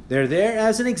 They're there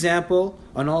as an example,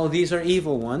 and all of these are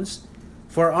evil ones,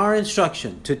 for our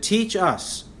instruction, to teach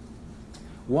us.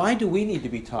 Why do we need to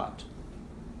be taught?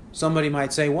 Somebody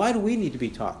might say, why do we need to be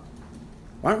taught?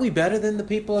 Aren't we better than the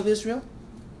people of Israel?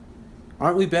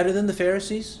 Aren't we better than the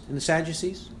Pharisees and the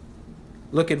Sadducees?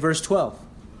 Look at verse 12.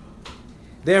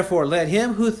 Therefore, let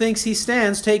him who thinks he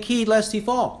stands take heed lest he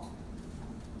fall.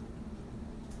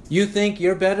 You think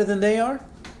you're better than they are?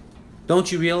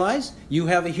 Don't you realize you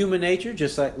have a human nature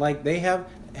just like they have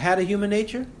had a human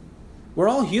nature? We're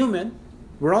all human.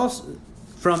 We're all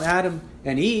from Adam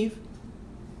and Eve.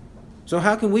 So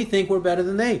how can we think we're better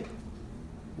than they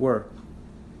were?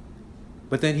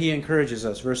 But then he encourages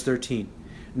us, verse 13.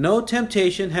 No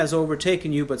temptation has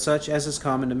overtaken you but such as is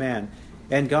common to man.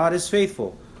 And God is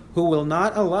faithful, who will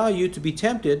not allow you to be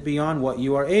tempted beyond what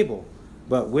you are able,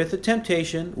 but with the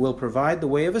temptation will provide the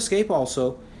way of escape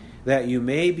also, that you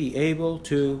may be able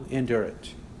to endure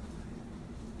it.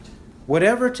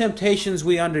 Whatever temptations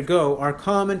we undergo are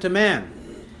common to man,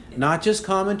 not just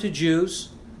common to Jews,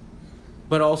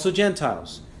 but also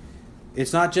Gentiles.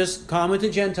 It's not just common to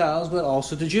Gentiles, but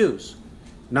also to Jews.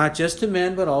 Not just to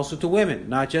men, but also to women.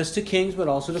 Not just to kings, but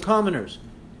also to commoners.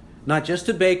 Not just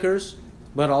to bakers,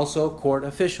 but also court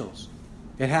officials.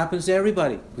 It happens to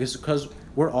everybody because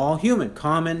we're all human,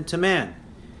 common to man.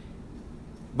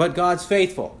 But God's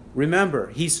faithful. Remember,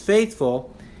 He's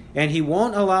faithful, and He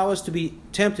won't allow us to be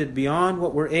tempted beyond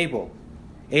what we're able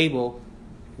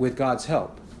with God's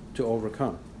help to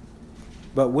overcome.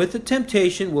 But with the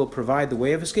temptation will provide the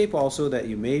way of escape also, that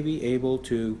you may be able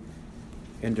to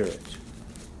endure it.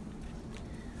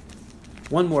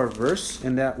 One more verse,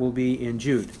 and that will be in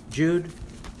Jude. Jude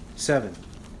 7.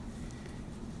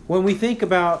 When we think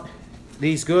about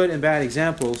these good and bad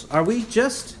examples, are we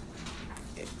just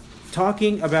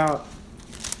talking about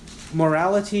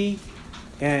morality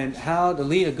and how to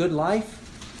lead a good life?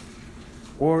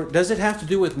 Or does it have to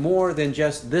do with more than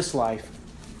just this life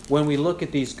when we look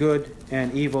at these good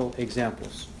and evil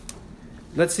examples?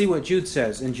 Let's see what Jude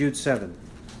says in Jude 7.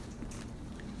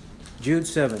 Jude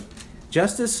 7.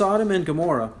 Just as Sodom and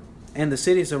Gomorrah and the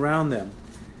cities around them,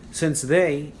 since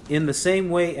they, in the same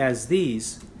way as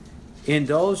these,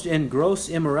 indulged in gross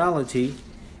immorality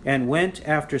and went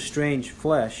after strange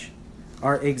flesh,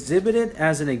 are exhibited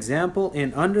as an example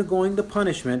in undergoing the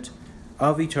punishment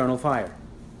of eternal fire.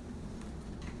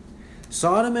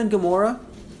 Sodom and Gomorrah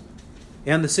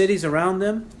and the cities around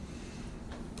them,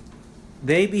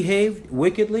 they behaved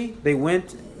wickedly. They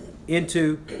went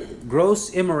into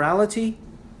gross immorality.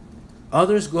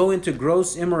 Others go into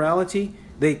gross immorality.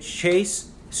 They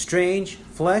chase strange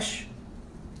flesh.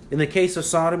 In the case of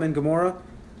Sodom and Gomorrah,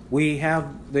 we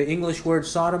have the English word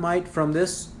sodomite from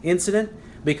this incident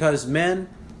because men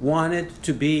wanted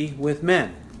to be with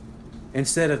men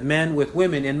instead of men with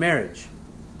women in marriage.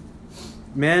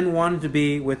 Men wanted to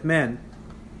be with men,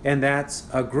 and that's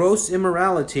a gross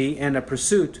immorality and a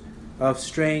pursuit of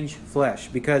strange flesh.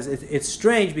 Because it's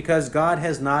strange because God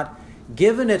has not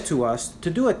given it to us to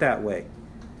do it that way.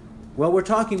 Well, we're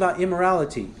talking about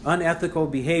immorality, unethical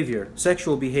behavior,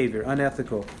 sexual behavior,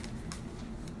 unethical.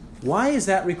 Why is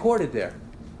that recorded there?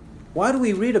 Why do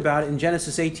we read about it in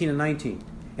Genesis 18 and 19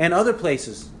 and other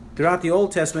places throughout the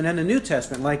Old Testament and the New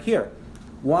Testament like here?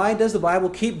 Why does the Bible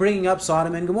keep bringing up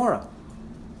Sodom and Gomorrah?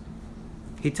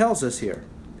 He tells us here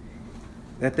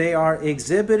that they are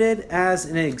exhibited as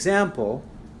an example.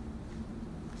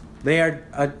 They are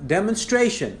a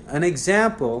demonstration, an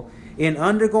example in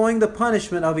undergoing the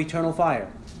punishment of eternal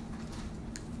fire.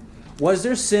 Was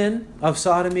their sin of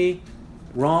sodomy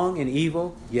wrong and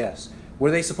evil? Yes.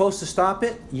 Were they supposed to stop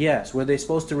it? Yes. Were they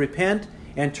supposed to repent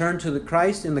and turn to the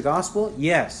Christ in the gospel?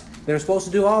 Yes. They're supposed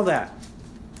to do all that.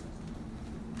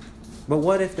 But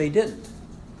what if they didn't?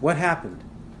 What happened?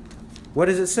 What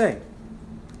does it say?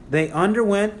 They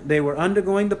were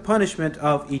undergoing the punishment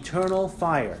of eternal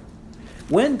fire.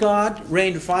 When God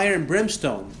rained fire and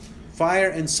brimstone, fire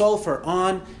and sulfur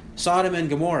on Sodom and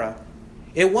Gomorrah,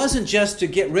 it wasn't just to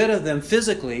get rid of them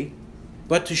physically,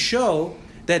 but to show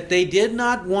that they did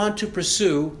not want to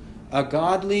pursue a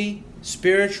godly,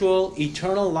 spiritual,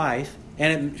 eternal life,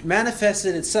 and it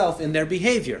manifested itself in their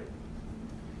behavior.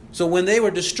 So when they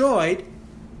were destroyed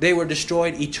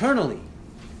eternally.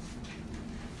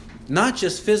 Not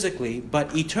just physically,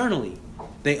 but eternally.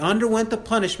 They underwent the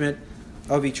punishment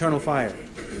of eternal fire.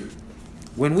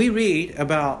 When we read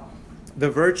about the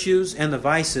virtues and the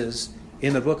vices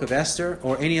in the book of Esther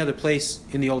or any other place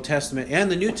in the Old Testament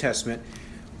and the New Testament,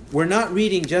 we're not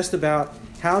reading just about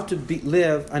how to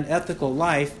live an ethical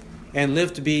life and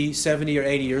live to be 70 or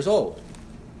 80 years old.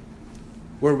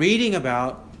 We're reading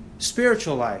about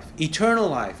spiritual life, eternal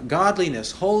life,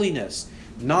 godliness, holiness,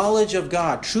 knowledge of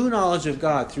God, true knowledge of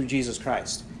God through Jesus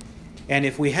Christ. And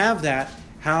if we have that,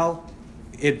 how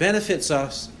it benefits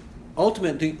us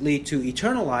ultimately to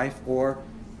eternal life or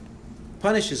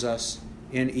punishes us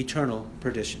in eternal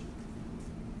perdition.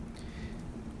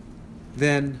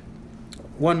 Then,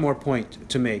 one more point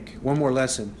to make, one more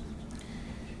lesson.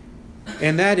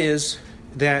 And that is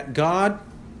that God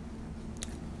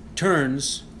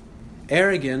turns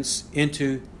arrogance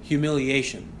into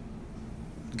humiliation.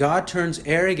 God turns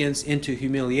arrogance into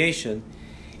humiliation,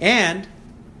 and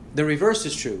the reverse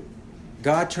is true.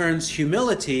 God turns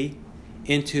humility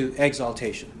into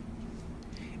exaltation.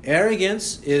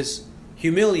 Arrogance is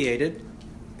humiliated,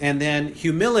 and then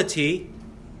humility,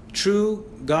 true,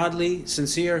 godly,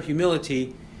 sincere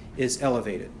humility, is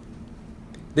elevated.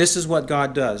 This is what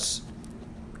God does.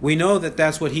 We know that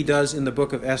that's what He does in the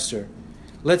book of Esther.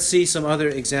 Let's see some other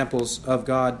examples of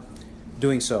God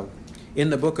doing so.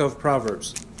 In the book of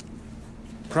Proverbs.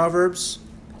 Proverbs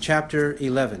chapter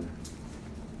 11.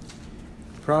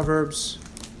 Proverbs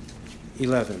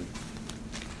 11.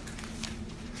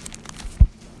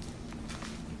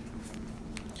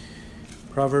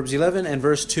 Proverbs 11 and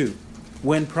verse 2.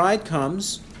 When pride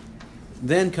comes,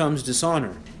 then comes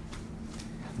dishonor,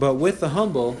 but with the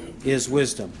humble is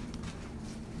wisdom.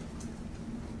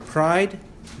 Pride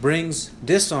brings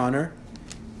dishonor.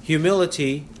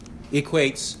 Humility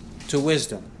equates to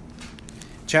wisdom.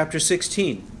 Chapter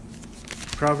 16.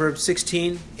 Proverbs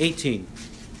 16:18.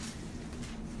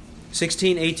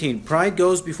 16:18. Pride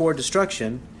goes before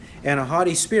destruction, and a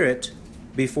haughty spirit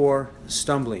before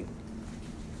stumbling.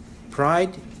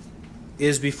 Pride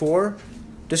is before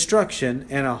destruction,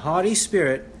 and a haughty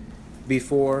spirit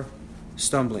before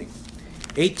stumbling.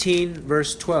 18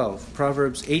 verse 12.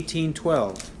 Proverbs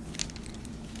 18:12.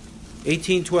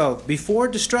 18:12. Before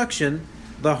destruction,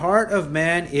 the heart of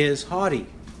man is haughty,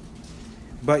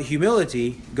 but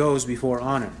humility goes before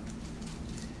honor.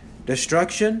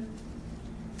 Destruction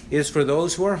is for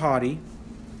those who are haughty,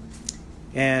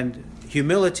 and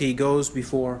humility goes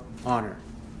before honor.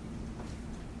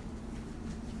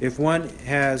 If one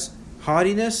has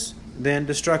haughtiness, then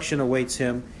destruction awaits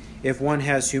him. If one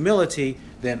has humility,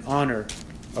 then honor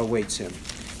awaits him.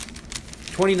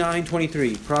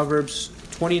 29:23. Proverbs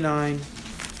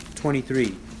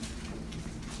 29:23.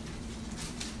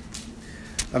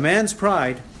 A man's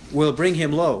pride will bring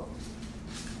him low,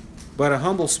 but a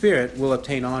humble spirit will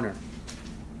obtain honor.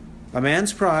 A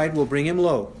man's pride will bring him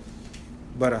low,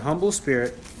 but a humble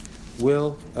spirit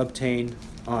will obtain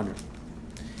honor.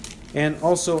 And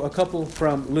also a couple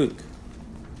from Luke.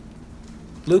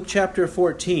 Luke chapter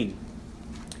 14.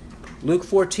 Luke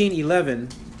 14:11,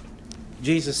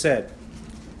 Jesus said,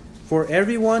 "For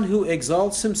everyone who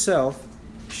exalts himself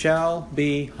shall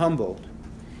be humbled,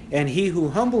 and he who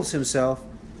humbles himself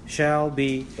shall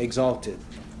be exalted."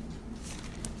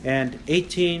 And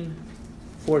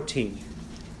 18:14.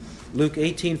 Luke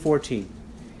 18:14.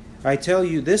 "I tell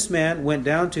you, this man went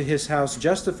down to his house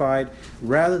justified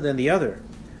rather than the other.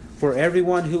 For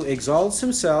everyone who exalts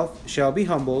himself shall be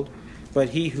humbled, but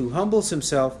he who humbles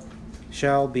himself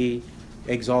shall be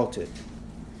exalted."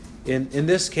 In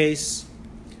this case,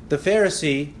 the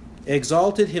Pharisee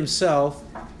exalted himself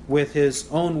with his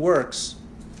own works,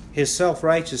 his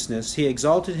self-righteousness. He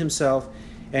exalted himself,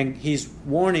 and he's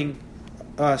warning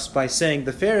us by saying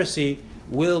the Pharisee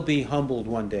will be humbled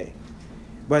one day.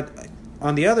 But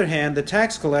on the other hand, the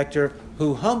tax collector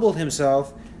who humbled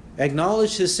himself,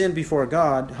 acknowledged his sin before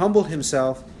God, humbled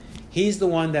himself, he's the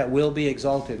one that will be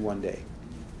exalted one day.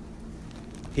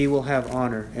 He will have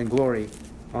honor and glory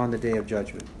on the day of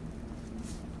judgment.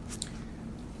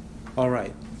 All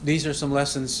right, these are some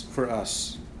lessons for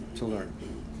us to learn.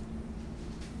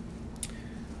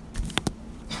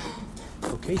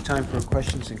 Okay, time for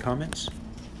questions and comments.